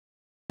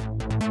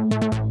All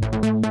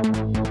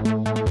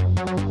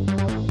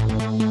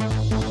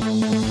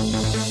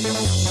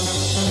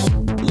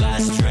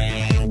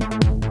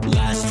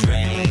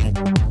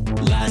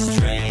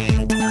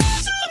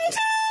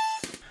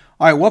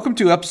right, welcome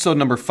to episode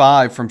number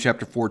 5 from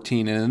chapter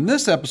 14. And in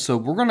this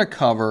episode, we're going to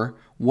cover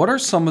what are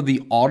some of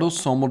the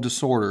autosomal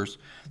disorders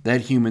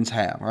that humans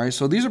have. All right,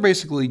 so these are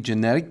basically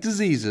genetic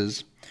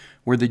diseases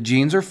where the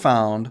genes are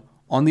found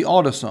on the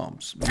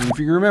autosomes. And if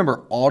you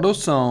remember,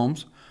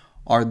 autosomes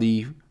are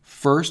the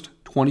first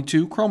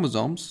 22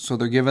 chromosomes, so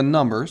they're given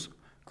numbers.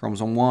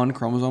 Chromosome 1,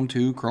 chromosome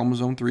 2,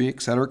 chromosome 3,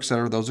 etc.,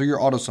 etc. Those are your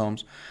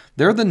autosomes.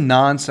 They're the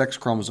non-sex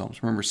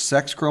chromosomes. Remember,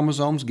 sex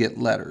chromosomes get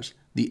letters,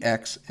 the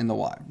X and the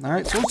Y. All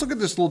right, so let's look at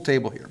this little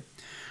table here.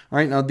 All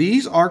right, now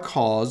these are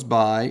caused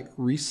by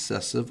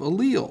recessive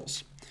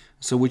alleles,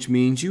 so which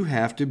means you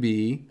have to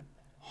be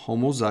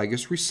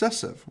homozygous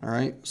recessive. All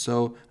right,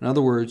 so in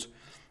other words,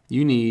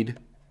 you need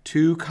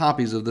 2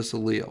 copies of this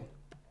allele.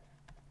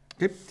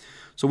 Okay,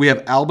 so we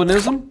have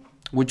albinism,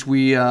 which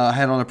we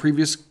had on a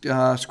previous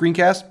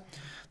screencast.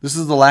 This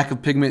is the lack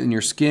of pigment in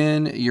your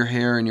skin, your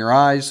hair, and your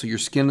eyes. So your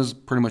skin is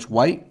pretty much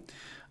white.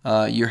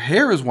 Your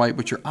hair is white,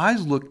 but your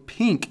eyes look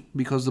pink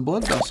because the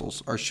blood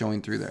vessels are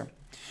showing through there.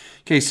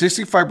 Okay,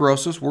 cystic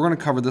fibrosis. We're going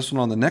to cover this one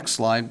on the next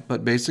slide.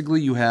 But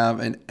basically, you have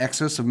an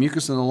excess of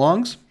mucus in the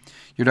lungs,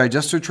 your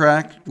digestive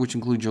tract, which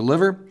includes your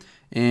liver,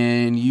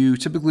 and you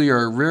typically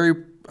are very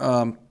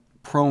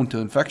prone to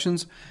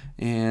infections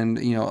and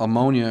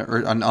ammonia.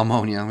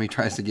 Let me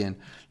try this again.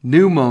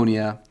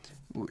 Pneumonia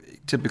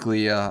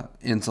typically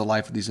ends the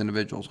life of these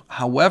individuals.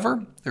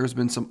 However, there's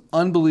been some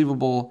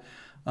unbelievable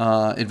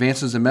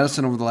advances in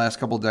medicine over the last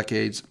couple of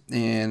decades,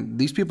 and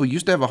these people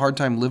used to have a hard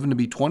time living to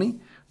be 20.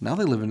 Now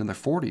they live in their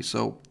 40s.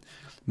 So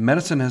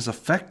medicine has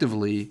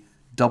effectively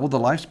doubled the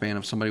lifespan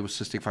of somebody with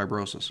cystic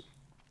fibrosis.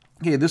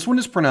 Okay, this one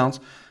is pronounced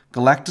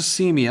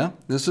galactosemia.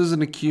 This is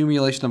an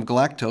accumulation of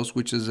galactose,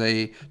 which is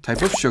a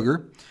type of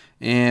sugar.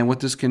 And what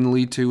this can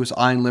lead to is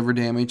eye and liver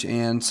damage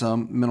and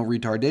some mental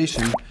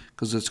retardation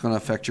because it's going to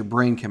affect your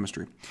brain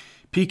chemistry.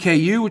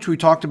 PKU, which we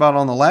talked about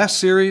on the last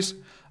series,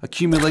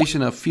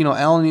 accumulation of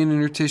phenylalanine in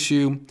your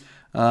tissue.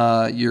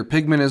 Your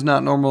pigment is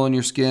not normal in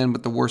your skin,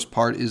 but the worst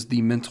part is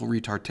the mental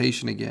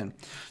retardation again.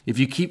 If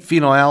you keep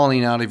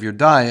phenylalanine out of your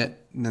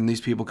diet, then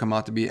these people come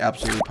out to be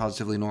absolutely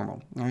positively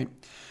normal. All right.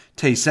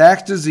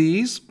 Tay-Sachs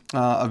disease,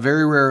 a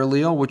very rare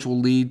allele, which will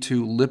lead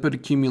to lipid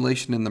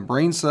accumulation in the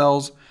brain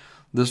cells.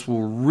 This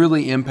will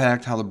really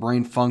impact how the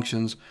brain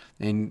functions,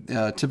 and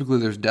typically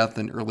there's death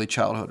in early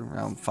childhood,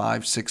 around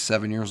 5, 6,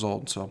 7 years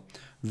old. So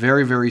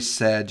very, very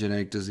sad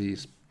genetic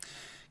disease.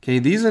 Okay,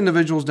 these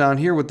individuals down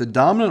here with the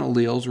dominant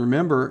alleles,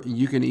 remember,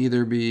 you can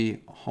either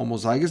be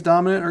homozygous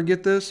dominant or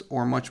get this,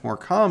 or much more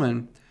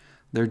common,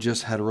 they're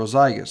just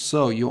heterozygous.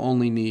 So you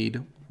only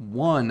need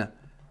 1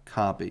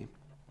 copy.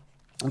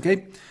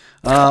 Okay,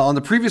 on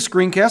the previous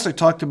screencast, I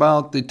talked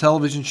about the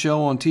television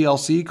show on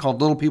TLC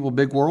called Little People,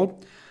 Big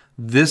World.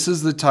 This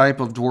is the type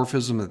of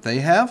dwarfism that they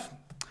have.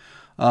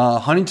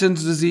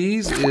 Huntington's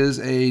disease is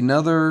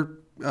another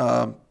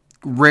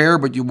rare,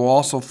 but you will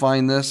also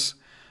find this.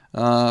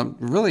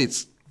 Really,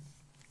 it's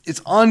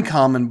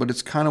uncommon, but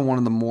it's kind of one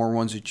of the more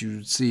ones that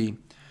you see.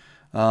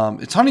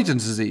 It's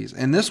Huntington's disease,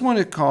 and this one,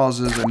 it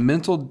causes a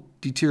mental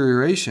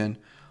deterioration,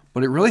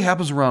 but it really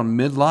happens around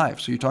midlife.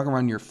 So you're talking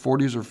around your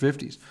 40s or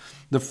 50s.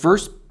 The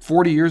first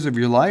 40 years of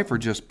your life are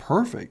just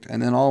perfect,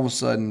 and then all of a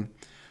sudden,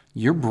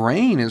 your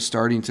brain is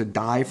starting to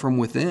die from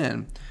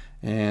within.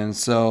 And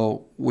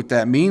so what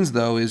that means,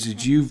 though, is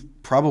that you've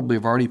probably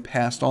have already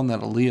passed on that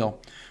allele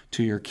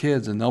to your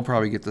kids, and they'll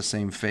probably get the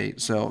same fate.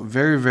 So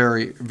very,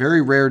 very,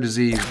 very rare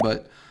disease,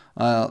 but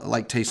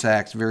like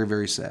Tay-Sachs, very,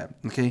 very sad.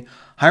 Okay,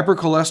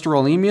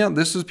 hypercholesterolemia.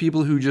 This is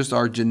people who just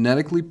are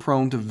genetically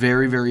prone to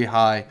very, very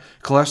high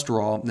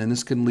cholesterol, and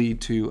this can lead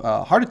to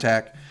heart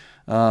attack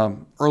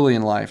early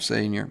in life,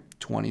 say in your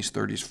 20s,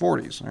 30s,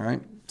 40s. All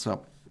right,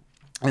 so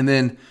and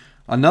then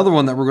another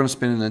one that we're going to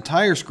spend an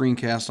entire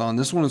screencast on,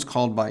 this one is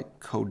called by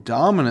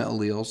codominant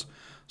alleles.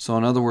 So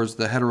in other words,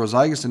 the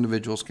heterozygous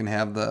individuals can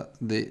have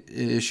the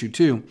issue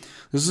too.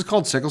 This is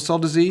called sickle cell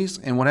disease.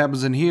 And what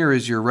happens in here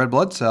is your red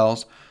blood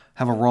cells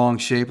have a wrong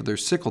shape. They're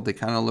sickled. They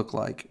kind of look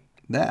like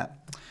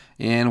that.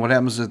 And what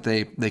happens is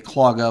that they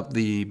clog up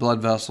the blood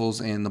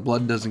vessels and the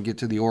blood doesn't get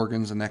to the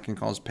organs, and that can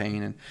cause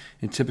pain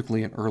and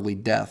typically an early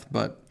death.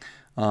 But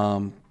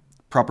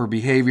proper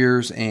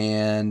behaviors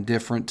and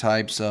different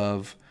types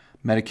of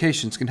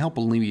medications can help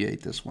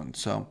alleviate this one.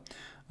 So,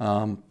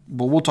 but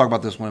we'll talk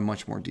about this one in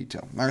much more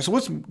detail. All right, so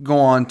let's go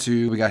on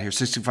to, we got here,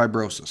 cystic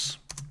fibrosis.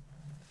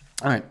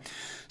 All right,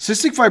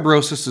 cystic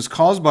fibrosis is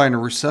caused by a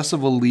recessive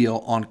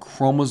allele on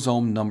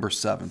chromosome number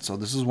 7. So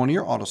this is one of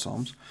your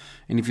autosomes.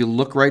 And if you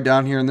look right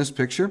down here in this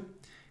picture,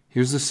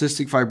 here's the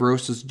cystic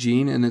fibrosis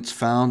gene, and it's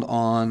found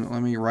on,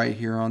 let me write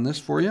here on this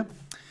for you.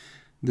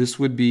 This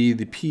would be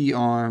the P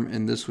arm,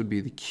 and this would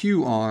be the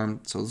Q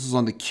arm. So this is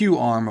on the Q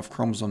arm of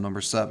chromosome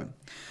number 7.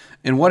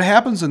 And what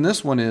happens in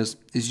this one is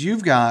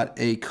you've got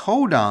a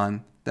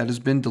codon that has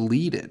been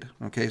deleted.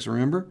 Okay, so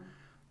remember,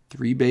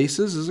 3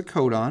 bases is a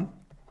codon.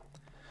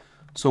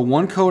 So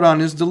one codon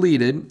is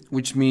deleted,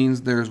 which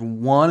means there's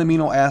one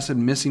amino acid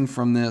missing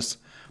from this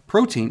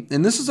protein.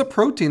 And this is a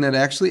protein that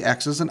actually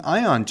acts as an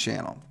ion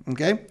channel,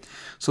 okay?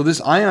 So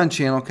this ion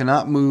channel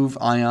cannot move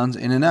ions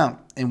in and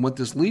out. And what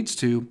this leads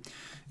to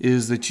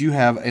is that you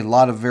have a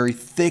lot of very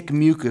thick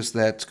mucus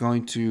that's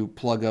going to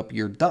plug up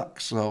your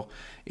ducts. So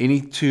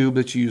any tube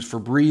that's used for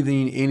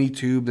breathing, any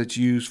tube that's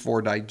used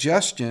for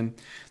digestion,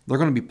 they're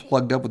going to be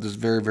plugged up with this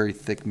very, very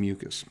thick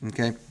mucus,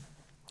 okay?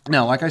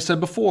 Now, like I said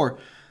before,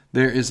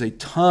 there is a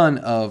ton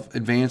of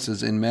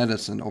advances in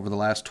medicine over the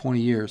last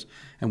 20 years,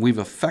 and we've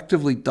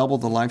effectively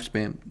doubled the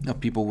lifespan of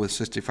people with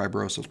cystic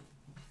fibrosis.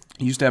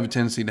 Used to have a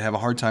tendency to have a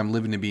hard time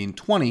living to being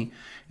 20,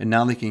 and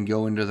now they can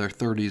go into their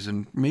 30s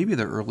and maybe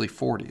their early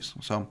 40s.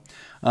 So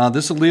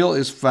this allele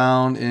is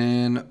found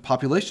in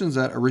populations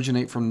that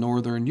originate from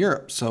Northern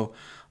Europe. So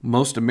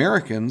most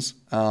Americans,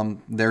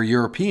 they're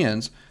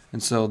Europeans,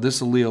 and so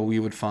this allele we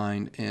would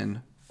find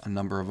in a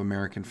number of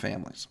American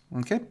families.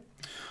 Okay?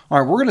 All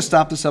right, we're going to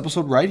stop this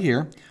episode right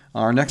here.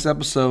 Our next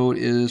episode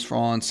is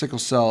on sickle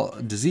cell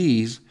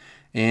disease,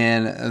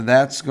 and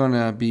that's going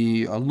to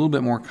be a little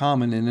bit more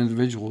common in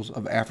individuals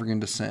of African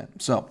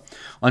descent. So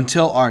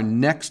until our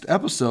next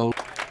episode,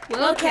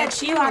 we'll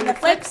catch you on the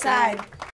flip side.